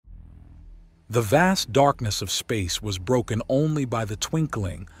The vast darkness of space was broken only by the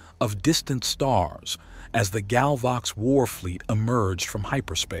twinkling of distant stars as the Galvox war fleet emerged from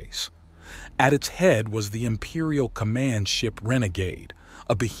hyperspace. At its head was the Imperial command ship Renegade,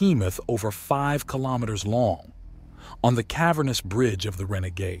 a behemoth over 5 kilometers long. On the cavernous bridge of the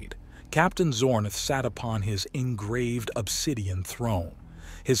Renegade, Captain Zornith sat upon his engraved obsidian throne,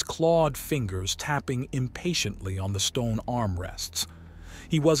 his clawed fingers tapping impatiently on the stone armrests.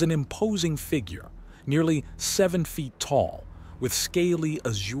 He was an imposing figure, nearly 7 feet tall, with scaly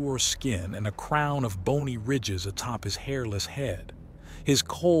azure skin and a crown of bony ridges atop his hairless head. His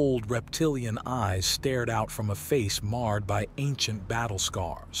cold, reptilian eyes stared out from a face marred by ancient battle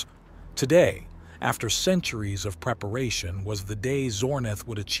scars. Today, after centuries of preparation, was the day Zornith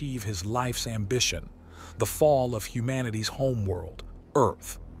would achieve his life's ambition, the fall of humanity's homeworld,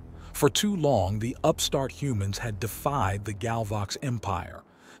 Earth. For too long, the upstart humans had defied the Galvox Empire,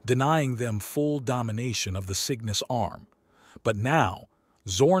 denying them full domination of the Cygnus Arm. But now,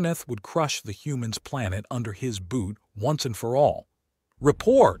 Zornith would crush the humans' planet under his boot once and for all.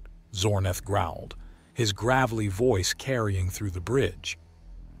 "Report!" Zornith growled, his gravelly voice carrying through the bridge.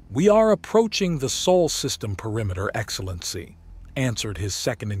 "We are approaching the Sol System perimeter, Excellency," answered his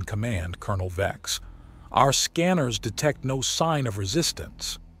second-in-command, Colonel Vex. "Our scanners detect no sign of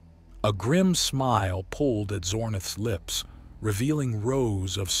resistance." A grim smile pulled at Zornith's lips, revealing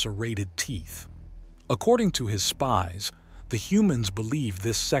rows of serrated teeth. According to his spies, the humans believed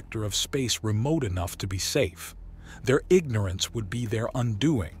this sector of space remote enough to be safe. Their ignorance would be their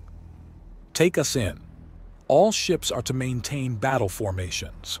undoing. "Take us in. All ships are to maintain battle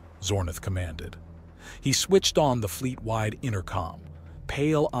formations," Zornith commanded. He switched on the fleet-wide intercom,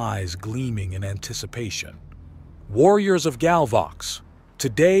 pale eyes gleaming in anticipation. "Warriors of Galvox,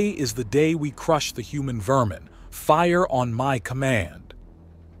 today is the day we crush the human vermin. Fire on my command."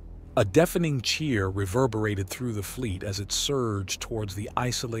 A deafening cheer reverberated through the fleet as it surged towards the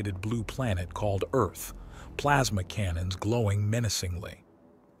isolated blue planet called Earth, plasma cannons glowing menacingly.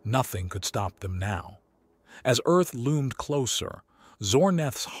 Nothing could stop them now. As Earth loomed closer,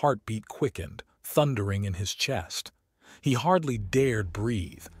 Zorneth's heartbeat quickened, thundering in his chest. He hardly dared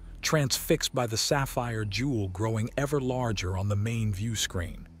breathe, transfixed by the sapphire jewel growing ever larger on the main view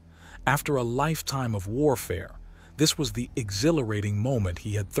screen. After a lifetime of warfare, this was the exhilarating moment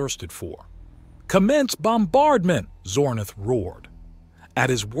he had thirsted for. "Commence bombardment!" Zornith roared. At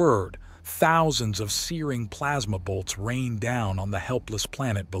his word, thousands of searing plasma bolts rained down on the helpless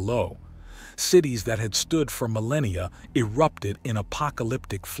planet below. Cities that had stood for millennia erupted in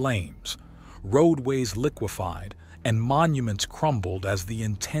apocalyptic flames. Roadways liquefied, and monuments crumbled as the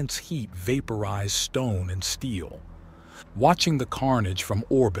intense heat vaporized stone and steel. Watching the carnage from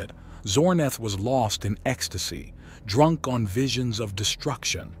orbit, Zornith was lost in ecstasy, drunk on visions of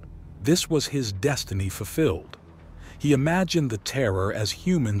destruction. This was his destiny fulfilled. He imagined the terror as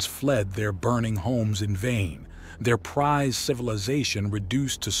humans fled their burning homes in vain, their prized civilization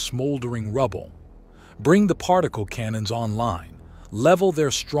reduced to smoldering rubble. "Bring the particle cannons online. Level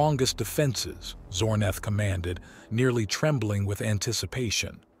their strongest defenses," Zornith commanded, nearly trembling with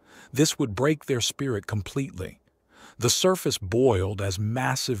anticipation. This would break their spirit completely. The surface boiled as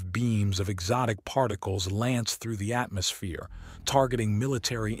massive beams of exotic particles lanced through the atmosphere, targeting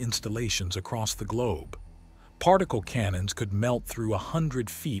military installations across the globe. Particle cannons could melt through 100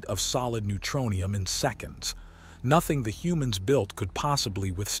 feet of solid neutronium in seconds. Nothing the humans built could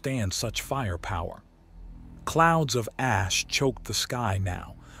possibly withstand such firepower. Clouds of ash choked the sky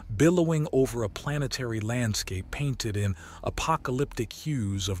now, billowing over a planetary landscape painted in apocalyptic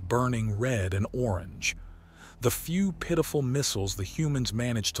hues of burning red and orange. The few pitiful missiles the humans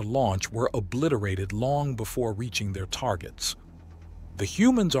managed to launch were obliterated long before reaching their targets. "The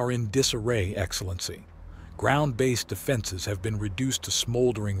humans are in disarray, Excellency. Ground-based defenses have been reduced to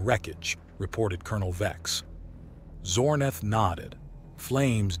smoldering wreckage," reported Colonel Vex. Zornith nodded,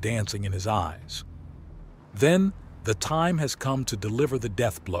 flames dancing in his eyes. "Then, the time has come to deliver the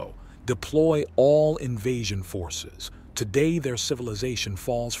death blow. Deploy all invasion forces. Today their civilization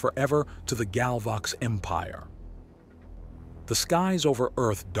falls forever to the Galvox Empire." The skies over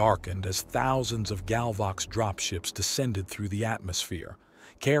Earth darkened as thousands of Galvox dropships descended through the atmosphere,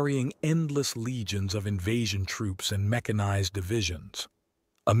 carrying endless legions of invasion troops and mechanized divisions.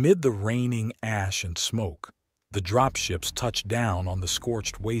 Amid the raining ash and smoke, the dropships touched down on the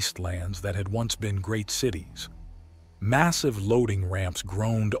scorched wastelands that had once been great cities. Massive loading ramps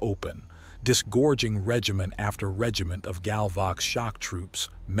groaned open, disgorging regiment after regiment of Galvox shock troops,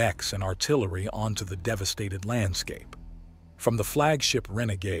 mechs, and artillery onto the devastated landscape. From the flagship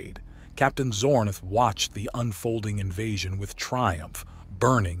Renegade, Captain Zornith watched the unfolding invasion with triumph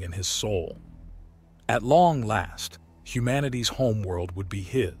burning in his soul. At long last, humanity's homeworld would be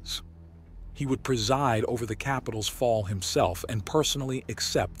his. He would preside over the capital's fall himself and personally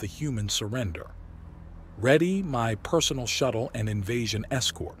accept the human surrender. "Ready my personal shuttle and invasion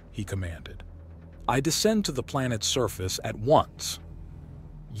escort," he commanded. "I descend to the planet's surface at once."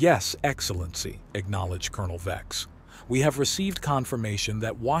 "Yes, Excellency," acknowledged Colonel Vex. "We have received confirmation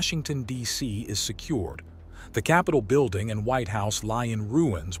that Washington, D.C. is secured. The Capitol building and White House lie in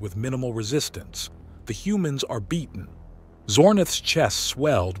ruins with minimal resistance. The humans are beaten." Zorneth's chest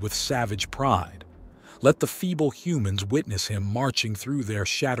swelled with savage pride. Let the feeble humans witness him marching through their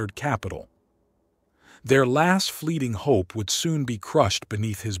shattered capital. Their last fleeting hope would soon be crushed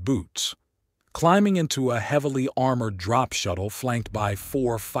beneath his boots. Climbing into a heavily armored drop shuttle flanked by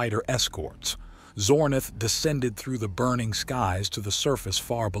 4 fighter escorts, Zorneth descended through the burning skies to the surface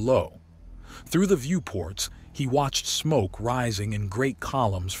far below. Through the viewports, he watched smoke rising in great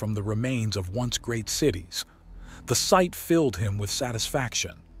columns from the remains of once great cities. The sight filled him with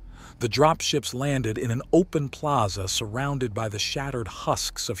satisfaction. The dropships landed in an open plaza surrounded by the shattered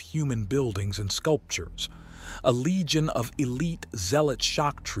husks of human buildings and sculptures. A legion of elite zealot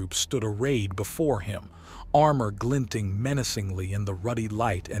shock troops stood arrayed before him, armor glinting menacingly in the ruddy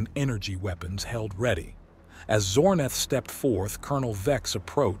light and energy weapons held ready. As Zorneth stepped forth, Colonel Vex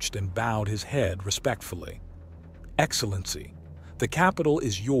approached and bowed his head respectfully. "Excellency, the capital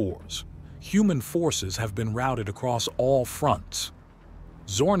is yours. Human forces have been routed across all fronts."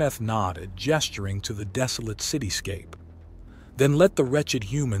 Zorneth nodded, gesturing to the desolate cityscape. "Then let the wretched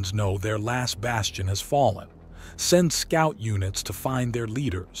humans know their last bastion has fallen. Send scout units to find their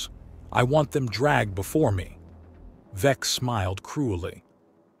leaders. I want them dragged before me." Vex smiled cruelly.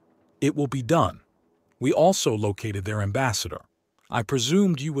 "It will be done. We also located their ambassador. I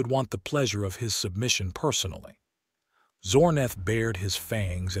presumed you would want the pleasure of his submission personally." Zorneth bared his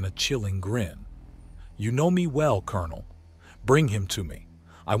fangs in a chilling grin. "You know me well, Colonel. Bring him to me.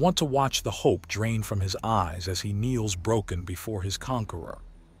 I want to watch the hope drain from his eyes as he kneels broken before his conqueror."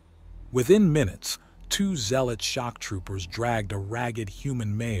 Within minutes, 2 zealot shock troopers dragged a ragged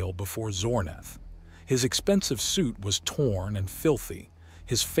human male before Zorneth. His expensive suit was torn and filthy,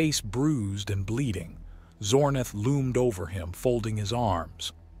 his face bruised and bleeding. Zorneth loomed over him, folding his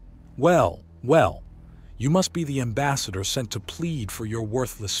arms. Well, you must be the ambassador sent to plead for your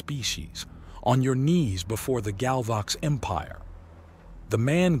worthless species, on your knees before the Galvox Empire." The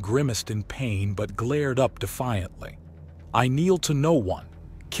man grimaced in pain but glared up defiantly. "I kneel to no one.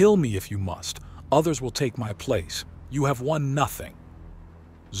 Kill me if you must. Others will take my place. You have won nothing."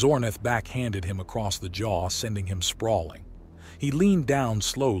 Zorneth backhanded him across the jaw, sending him sprawling. He leaned down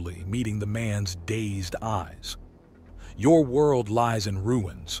slowly, meeting the man's dazed eyes. "Your world lies in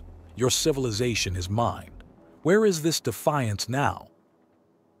ruins. Your civilization is mine. Where is this defiance now?"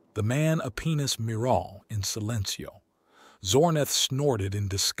 The man apenas miral in silencio. Zorneth snorted in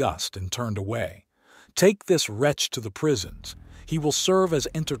disgust and turned away. "Take this wretch to the prisons. He will serve as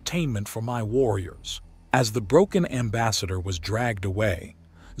entertainment for my warriors." As the broken ambassador was dragged away,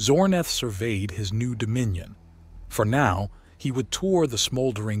 Zorneth surveyed his new dominion. For now, he would tour the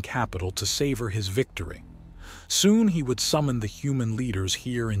smoldering capital to savor his victory. Soon he would summon the human leaders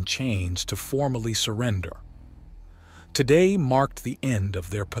here in chains to formally surrender. Today marked the end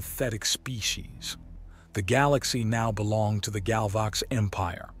of their pathetic species. The galaxy now belonged to the Galvox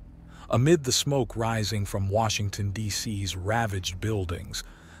Empire. Amid the smoke rising from Washington, D.C.'s ravaged buildings,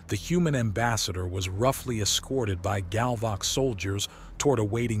 the human ambassador was roughly escorted by Galvox soldiers toward a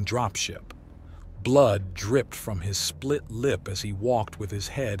waiting dropship. Blood dripped from his split lip as he walked with his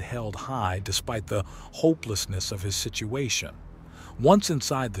head held high despite the hopelessness of his situation. Once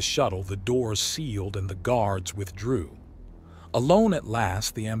inside the shuttle, the doors sealed and the guards withdrew. Alone at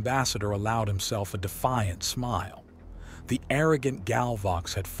last, the ambassador allowed himself a defiant smile. The arrogant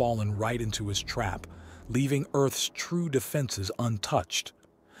Galvox had fallen right into his trap, leaving Earth's true defenses untouched.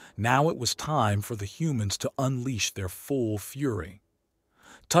 Now it was time for the humans to unleash their full fury.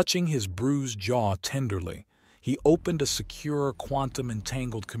 Touching his bruised jaw tenderly, he opened a secure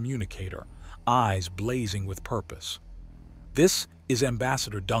quantum-entangled communicator, eyes blazing with purpose. "This is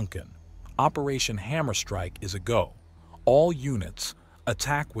Ambassador Duncan. Operation Hammerstrike is a go. All units,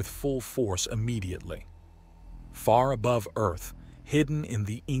 attack with full force immediately." Far above Earth, hidden in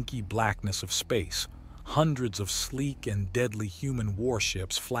the inky blackness of space, hundreds of sleek and deadly human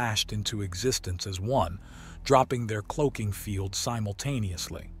warships flashed into existence as one, dropping their cloaking fields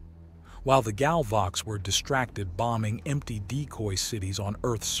simultaneously. While the Galvox were distracted bombing empty decoy cities on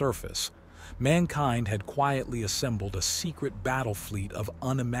Earth's surface, mankind had quietly assembled a secret battle fleet of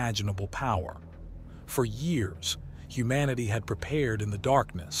unimaginable power. For years, humanity had prepared in the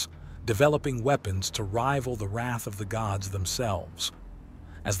darkness, developing weapons to rival the wrath of the gods themselves.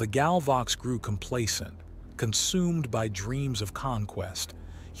 As the Galvox grew complacent, consumed by dreams of conquest,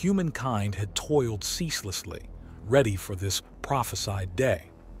 humankind had toiled ceaselessly, ready for this prophesied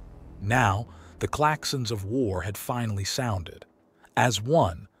day. Now, the klaxons of war had finally sounded. As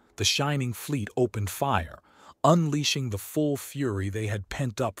one, the shining fleet opened fire, unleashing the full fury they had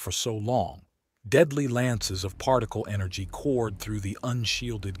pent up for so long. Deadly lances of particle energy poured through the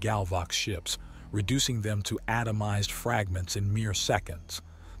unshielded Galvox ships, reducing them to atomized fragments in mere seconds.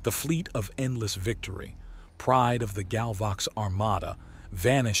 The fleet of endless victory, pride of the Galvox armada,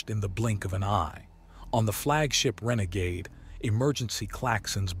 vanished in the blink of an eye. On the flagship Renegade, emergency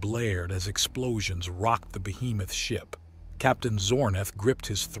klaxons blared as explosions rocked the behemoth ship. Captain Zorneth gripped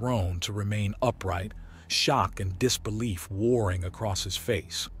his throne to remain upright, shock and disbelief warring across his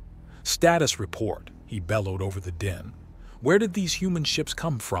face. "Status report," he bellowed over the din. "Where did these human ships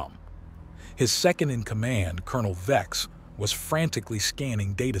come from?" His second-in-command, Colonel Vex, was frantically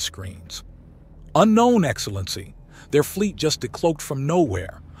scanning data screens. "Unknown, Excellency. Their fleet just decloaked from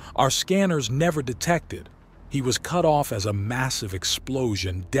nowhere. Our scanners never detected." He was cut off as a massive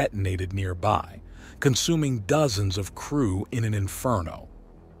explosion detonated nearby, consuming dozens of crew in an inferno.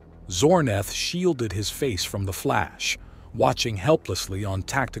 Zorneth shielded his face from the flash, watching helplessly on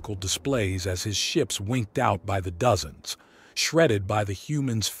tactical displays as his ships winked out by the dozens, shredded by the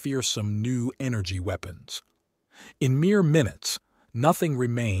humans' fearsome new energy weapons. In mere minutes, nothing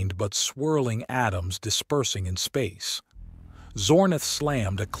remained but swirling atoms dispersing in space. Zorneth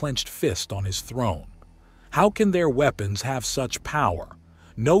slammed a clenched fist on his throne. How can their weapons have such power?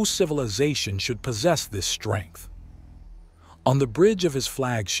 No civilization should possess this strength. On the bridge of his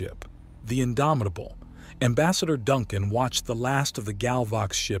flagship, the Indomitable, Ambassador Duncan watched the last of the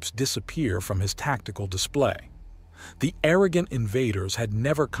Galvox ships disappear from his tactical display. The arrogant invaders had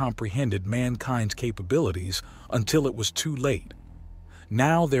never comprehended mankind's capabilities until it was too late.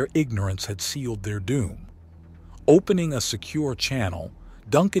 Now their ignorance had sealed their doom. Opening a secure channel,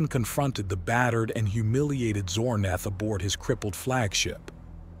 Duncan confronted the battered and humiliated Zorneth aboard his crippled flagship.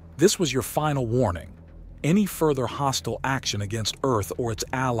 "This was your final warning. Any further hostile action against Earth or its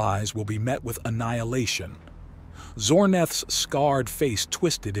allies will be met with annihilation." Zorneth's scarred face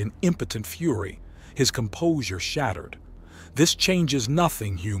twisted in impotent fury, his composure shattered. "This changes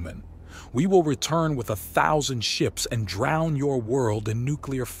nothing, human. We will return with 1,000 ships and drown your world in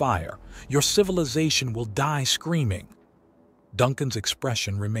nuclear fire. Your civilization will die screaming." Duncan's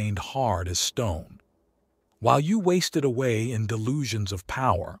expression remained hard as stone. "While you wasted away in delusions of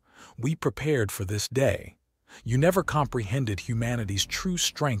power, we prepared for this day. You never comprehended humanity's true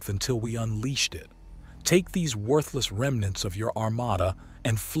strength until we unleashed it. Take these worthless remnants of your armada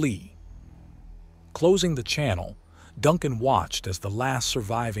and flee." Closing the channel, Duncan watched as the last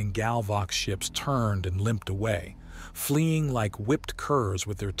surviving Galvox ships turned and limped away, fleeing like whipped curs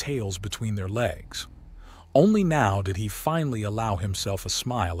with their tails between their legs. Only now did he finally allow himself a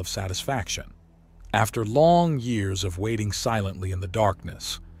smile of satisfaction. After long years of waiting silently in the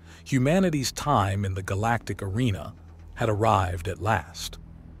darkness, humanity's time in the galactic arena had arrived at last.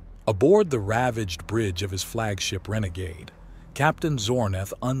 Aboard the ravaged bridge of his flagship Renegade, Captain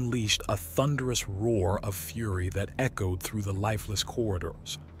Zorneth unleashed a thunderous roar of fury that echoed through the lifeless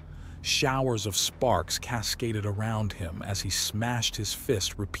corridors. Showers of sparks cascaded around him as he smashed his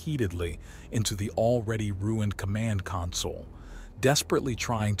fist repeatedly into the already ruined command console, desperately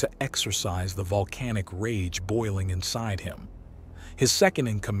trying to exorcise the volcanic rage boiling inside him. His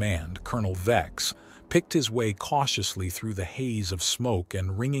second-in-command, Colonel Vex, picked his way cautiously through the haze of smoke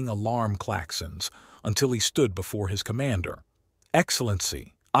and ringing alarm klaxons until he stood before his commander.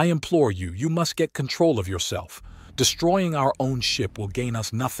 "Excellency, I implore you, you must get control of yourself. Destroying our own ship will gain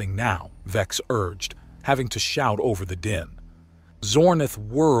us nothing now," Vex urged, having to shout over the din. Zorneth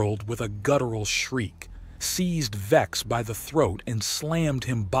whirled with a guttural shriek, seized Vex by the throat and slammed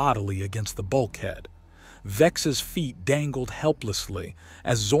him bodily against the bulkhead. Vex's feet dangled helplessly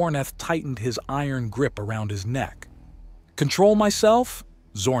as Zorneth tightened his iron grip around his neck. "Control myself?"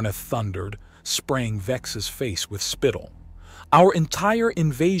 Zorneth thundered, spraying Vex's face with spittle. "Our entire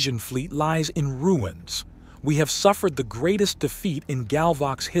invasion fleet lies in ruins. We have suffered the greatest defeat in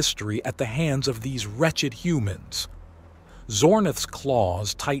Galvox history at the hands of these wretched humans." Zorneth's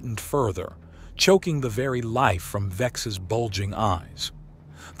claws tightened further, choking the very life from Vex's bulging eyes.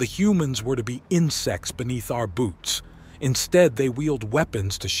 The humans were to be insects beneath our boots. Instead, they wield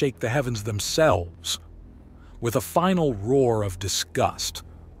weapons to shake the heavens themselves. With a final roar of disgust,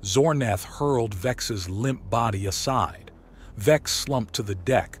 Zorneth hurled Vex's limp body aside. Vex slumped to the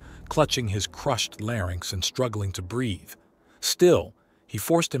deck, clutching his crushed larynx and struggling to breathe. Still, He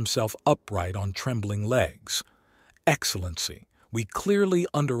forced himself upright on trembling legs. "Excellency, we clearly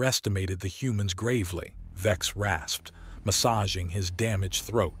underestimated the humans gravely," Vex rasped, massaging his damaged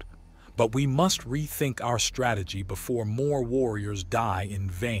throat. "But we must rethink our strategy before more warriors die in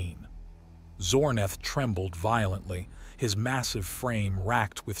vain." Zorneth trembled violently, his massive frame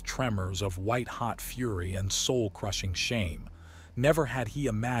racked with tremors of white-hot fury and soul-crushing shame. Never had he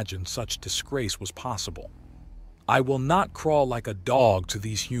imagined such disgrace was possible. "I will not crawl like a dog to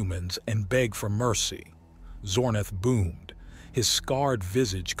these humans and beg for mercy," Zorneth boomed, his scarred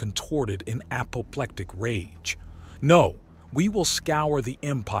visage contorted in apoplectic rage. "No, we will scour the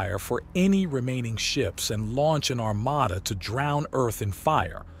Empire for any remaining ships and launch an armada to drown Earth in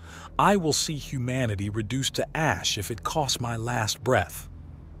fire. I will see humanity reduced to ash if it costs my last breath."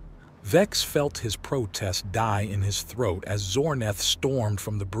 Vex felt his protest die in his throat as Zorneth stormed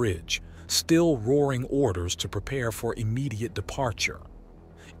from the bridge, still roaring orders to prepare for immediate departure.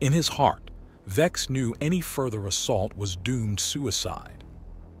 In his heart, Vex knew any further assault was doomed suicide.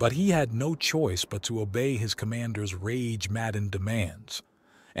 But he had no choice but to obey his commander's rage-maddened demands,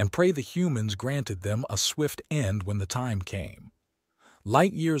 and pray the humans granted them a swift end when the time came.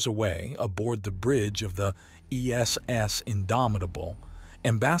 Light years away, aboard the bridge of the ESS Indomitable,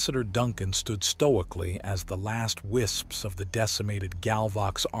 Ambassador Duncan stood stoically as the last wisps of the decimated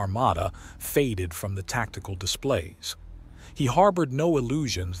Galvox armada faded from the tactical displays. He harbored no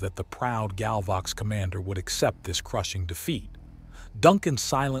illusions that the proud Galvox commander would accept this crushing defeat. Duncan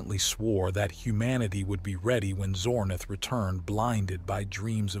silently swore that humanity would be ready when Zorneth returned, blinded by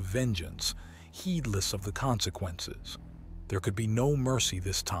dreams of vengeance, heedless of the consequences. There could be no mercy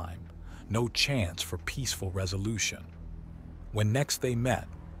this time, no chance for peaceful resolution. When next they met,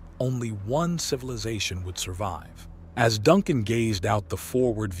 only one civilization would survive. As Duncan gazed out the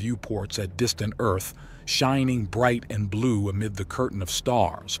forward viewports at distant Earth, shining bright and blue amid the curtain of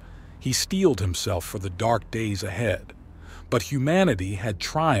stars, he steeled himself for the dark days ahead. But humanity had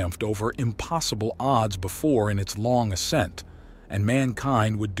triumphed over impossible odds before in its long ascent, and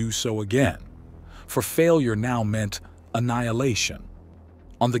mankind would do so again. For failure now meant annihilation.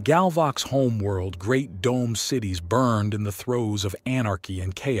 On the Galvox homeworld, great dome cities burned in the throes of anarchy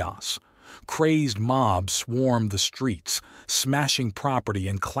and chaos. Crazed mobs swarmed the streets, smashing property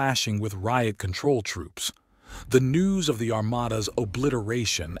and clashing with riot control troops. The news of the Armada's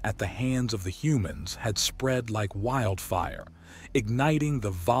obliteration at the hands of the humans had spread like wildfire, igniting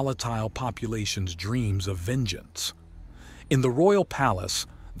the volatile population's dreams of vengeance. In the royal palace,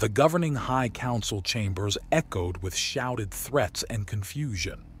 the governing High Council chambers echoed with shouted threats and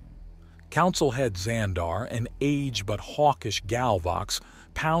confusion. Council head Xandar, an aged but hawkish Galvox,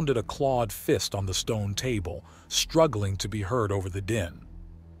 pounded a clawed fist on the stone table, struggling to be heard over the din.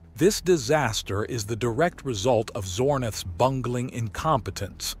 "This disaster is the direct result of Zorneth's bungling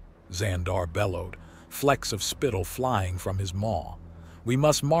incompetence," Xandar bellowed, flecks of spittle flying from his maw. "We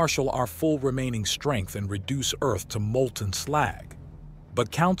must marshal our full remaining strength and reduce Earth to molten slag." But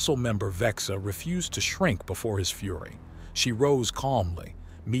Council member Vexa refused to shrink before his fury. She rose calmly,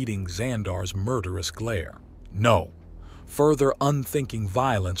 meeting Xandar's murderous glare. "No. Further unthinking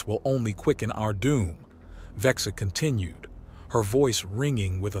violence will only quicken our doom," Vexa continued, her voice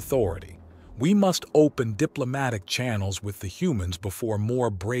ringing with authority. "We must open diplomatic channels with the humans before more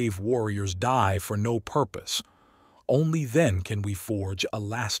brave warriors die for no purpose. Only then can we forge a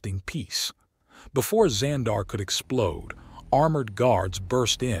lasting peace." Before Xandar could explode, armored guards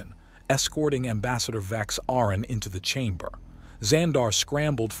burst in, escorting Ambassador Vex Arin into the chamber. Xandar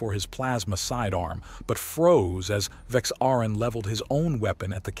scrambled for his plasma sidearm, but froze as Vex Arin leveled his own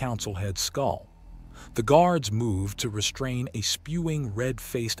weapon at the council head's skull. The guards moved to restrain a spewing,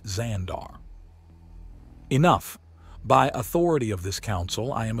 red-faced Xandar. "Enough. By authority of this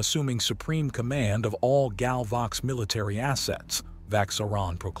council, I am assuming supreme command of all Galvox military assets," Vex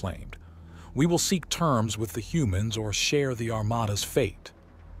Arin proclaimed. "We will seek terms with the humans or share the Armada's fate."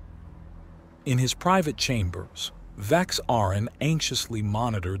 In his private chambers, Vex Arin anxiously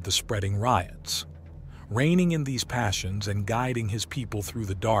monitored the spreading riots. Reining in these passions and guiding his people through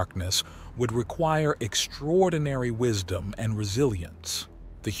the darkness would require extraordinary wisdom and resilience.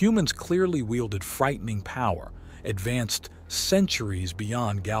 The humans clearly wielded frightening power, advanced centuries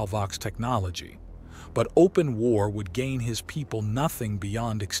beyond Galvox technology. But open war would gain his people nothing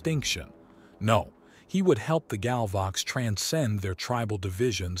beyond extinction. No, he would help the Galvox transcend their tribal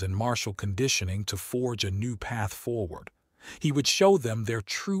divisions and martial conditioning to forge a new path forward. He would show them their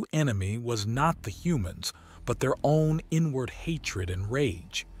true enemy was not the humans, but their own inward hatred and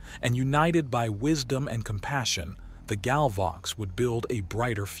rage. And united by wisdom and compassion, the Galvox would build a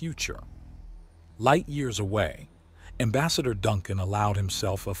brighter future. Light years away, Ambassador Duncan allowed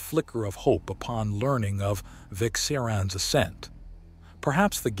himself a flicker of hope upon learning of Vixaran's ascent.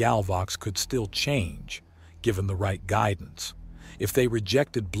 Perhaps the Galvox could still change, given the right guidance. If they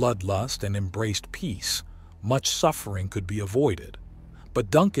rejected bloodlust and embraced peace, much suffering could be avoided.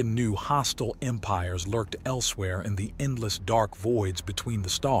 But Duncan knew hostile empires lurked elsewhere in the endless dark voids between the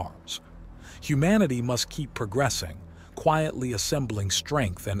stars. Humanity must keep progressing, quietly assembling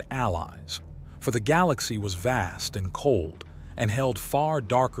strength and allies. For the galaxy was vast and cold, and held far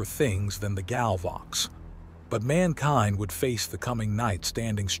darker things than the Galvox. But mankind would face the coming night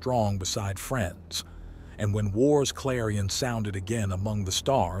standing strong beside friends, and when war's clarion sounded again among the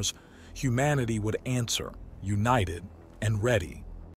stars, humanity would answer, united and ready.